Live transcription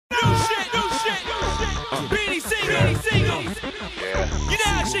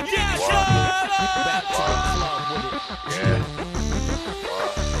Back to the club with it. Yeah.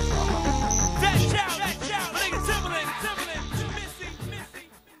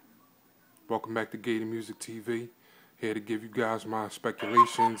 Welcome back to GADAmuzik TV. Here to give you guys my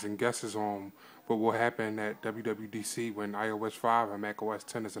speculations and guesses on what will happen at WWDC when iOS 5 and macOS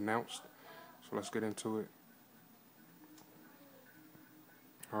 10 is announced. So let's get into it.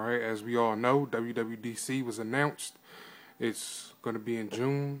 Alright, as we all know, WWDC was announced. It's going to be in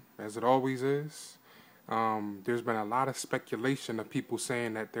June, as it always is. There's been a lot of speculation of people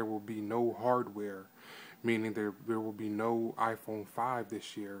saying that there will be no hardware, meaning there will be no iPhone 5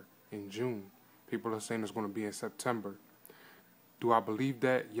 this year in June. People are saying it's going to be in September. Do I believe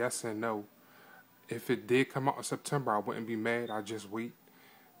that? Yes and no. If it did come out in September, I wouldn't be mad. I'd just wait.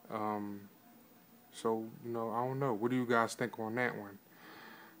 So, I don't know. What do you guys think on that one?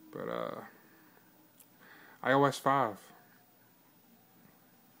 But, iOS 5.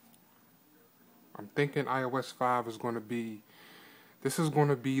 I'm thinking iOS 5 is going to be, this is going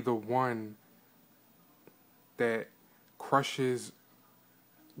to be the one that crushes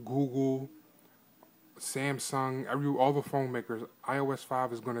Google, Samsung, all the phone makers. iOS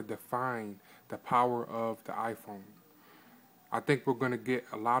 5 is going to define the power of the iPhone. I think we're going to get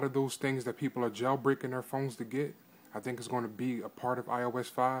a lot of those things that people are jailbreaking their phones to get. I think it's going to be a part of iOS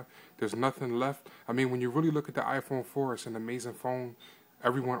 5. There's nothing left. I mean, when you really look at the iPhone 4, it's an amazing phone.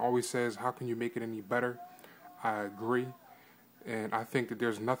 Everyone always says, how can you make it any better? I agree. And I think that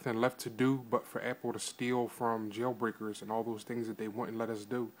there's nothing left to do but for Apple to steal from jailbreakers and all those things that they wouldn't let us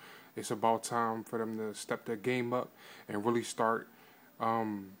do. It's about time for them to step their game up and really start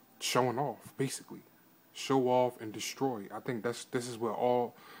showing off, basically. Show off and destroy. I think this is what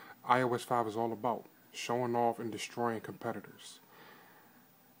all iOS 5 is all about. Showing off and destroying competitors.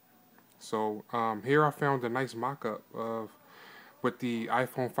 So here I found a nice mock-up of what the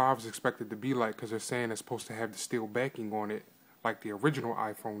iPhone 5 is expected to be like, because they're saying it's supposed to have the steel backing on it like the original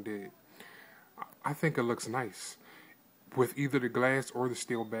iPhone did. I think it looks nice with either the glass or the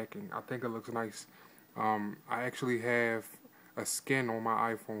steel backing. I think it looks nice. I actually have a skin on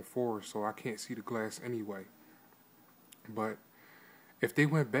my iPhone 4, so I can't see the glass anyway. But if they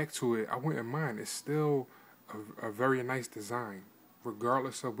went back to it, I wouldn't mind. It's still a very nice design,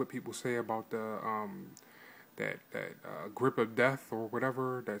 regardless of what people say about the that grip of death or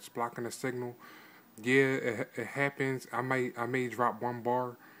whatever that's blocking the signal. Yeah, it happens. I may drop one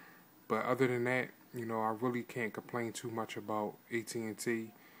bar, but other than that, I really can't complain too much about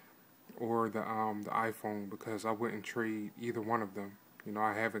AT&T or the iPhone, because I wouldn't trade either one of them.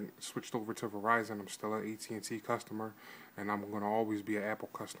 I haven't switched over to Verizon. I'm still an AT&T customer, and I'm going to always be an Apple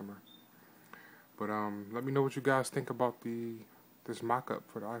customer. But let me know what you guys think about this mock-up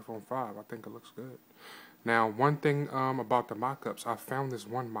for the iPhone 5. I think it looks good. Now, one thing about the mock-ups, I found this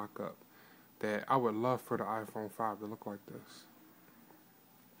one mock-up that I would love for the iPhone 5 to look like this.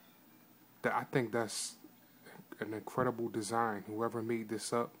 I think that's an incredible design. Whoever made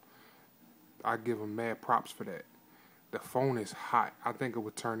this up, I give them mad props for that. The phone is hot. I think it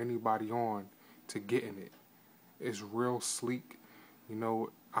would turn anybody on to getting it. It's real sleek.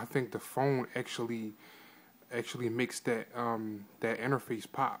 I think the phone actually makes that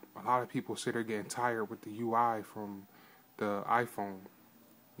interface pop. A lot of people say they're getting tired with the UI from the iPhone,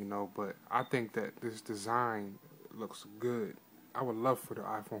 but I think that this design looks good. I would love for the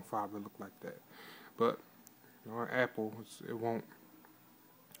iPhone 5 to look like that. But Apple, it won't.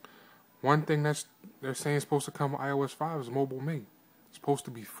 One thing they're saying is supposed to come with iOS 5 is Mobile Me. It's supposed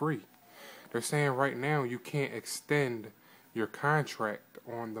to be free. They're saying right now you can't extend your contract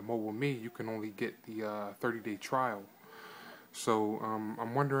on the Mobile Me. You can only get the 30-day trial. So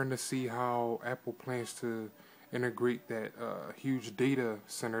I'm wondering to see how Apple plans to integrate that huge data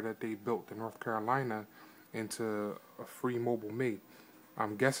center that they built in North Carolina into a free Mobile Me.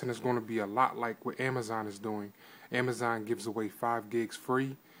 I'm guessing it's going to be a lot like what Amazon is doing. Amazon gives away 5 gigs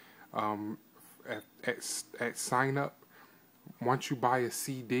free at sign up. Once you buy a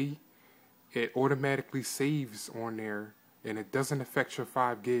CD, it automatically saves on there, and it doesn't affect your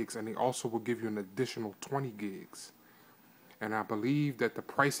 5 gigs, and they also will give you an additional 20 gigs. And I believe that the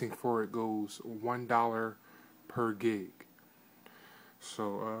pricing for it goes $1 per gig.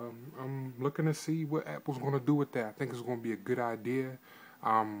 So I'm looking to see what Apple's going to do with that. I think it's going to be a good idea.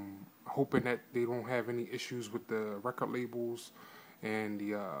 I'm hoping that they don't have any issues with the record labels and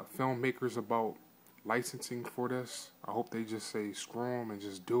the filmmakers about licensing for this. I hope they just say screw them and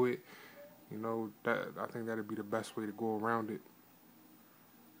just do it. I think that'd be the best way to go around it.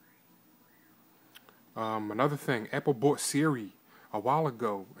 Another thing, Apple bought Siri a while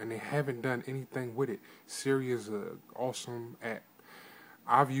ago, and they haven't done anything with it. Siri is an awesome app.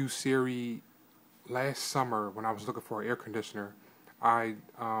 I've used Siri last summer when I was looking for an air conditioner, it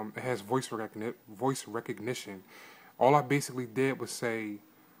has voice recognition. All I basically did was say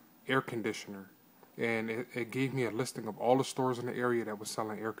air conditioner, and it gave me a listing of all the stores in the area that was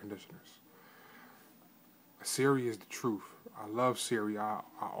selling air conditioners. Siri is the truth. I love Siri. I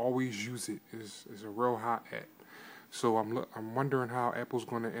always use it. It's a real hot app. So I'm wondering how Apple's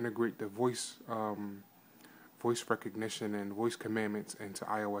going to integrate the voice recognition and voice commandments into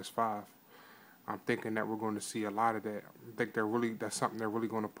iOS 5. I'm thinking that we're going to see a lot of that. I think that's something they're really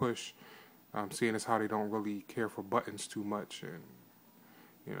going to push, seeing as how they don't really care for buttons too much, and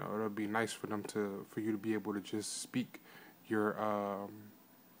it'll be nice for you to be able to just speak your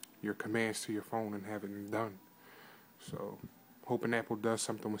commands to your phone and have it done. So, hoping Apple does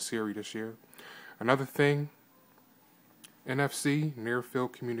something with Siri this year. Another thing, NFC, near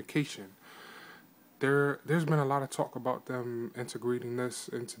field communication. There's been a lot of talk about them integrating this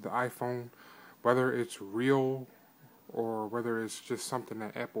into the iPhone, whether it's real or whether it's just something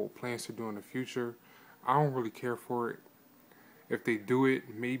that Apple plans to do in the future. I don't really care for it. If they do it,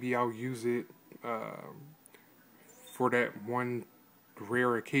 maybe I'll use it for that one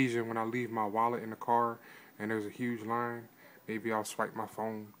rare occasion when I leave my wallet in the car and there's a huge line. Maybe I'll swipe my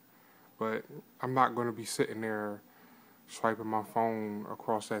phone, but I'm not going to be sitting there swiping my phone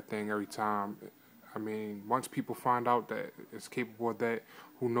across that thing every time. I mean, once people find out that it's capable of that,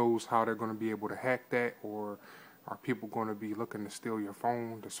 who knows how they're going to be able to hack that, or are people going to be looking to steal your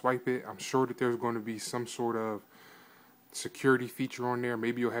phone to swipe it? I'm sure that there's going to be some sort of security feature on there.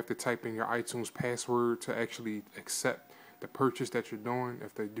 Maybe you'll have to type in your iTunes password to actually accept the purchase that you're doing.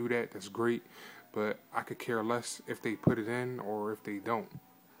 If they do that, that's great, but I could care less if they put it in or if they don't.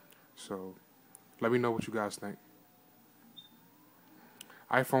 So let me know what you guys think.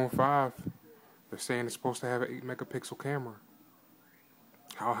 iPhone 5, they're saying it's supposed to have an 8-megapixel camera.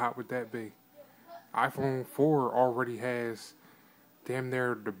 How hot would that be? iPhone 4 already has damn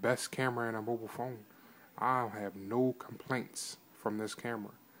near the best camera in a mobile phone. I have no complaints from this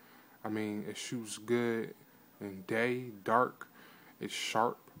camera. I mean, it shoots good in day, dark. It's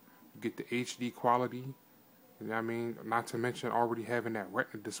sharp. You get the HD quality. You know what I mean? Not to mention already having that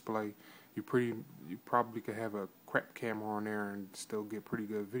Retina display. You probably could have a crap camera on there and still get pretty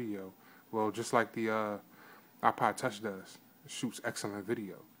good video. Well, just like the iPod Touch does. It shoots excellent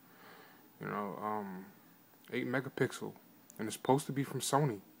video. 8 megapixel. And it's supposed to be from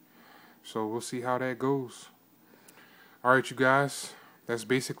Sony. So we'll see how that goes. Alright, you guys. That's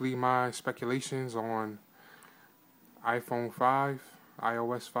basically my speculations on iPhone 5,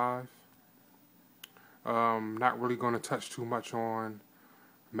 iOS 5. Not really going to touch too much on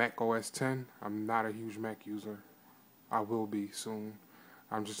Mac OS 10. I'm not a huge Mac user. I will be soon.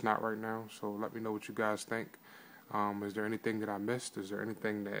 I'm just not right now. So let me know what you guys think. Is there anything that I missed? Is there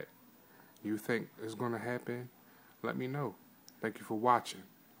anything that you think is going to happen? Let me know. Thank you for watching.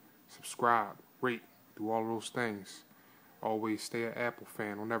 Subscribe, rate, do all of those things. Always stay an Apple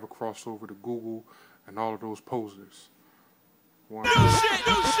fan. Don't ever cross over to Google and all of those posers. New shit.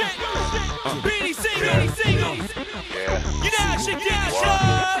 Beanie singles. Yeah. You know how shit gets.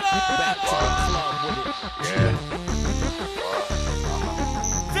 Back to the club with it. Yeah.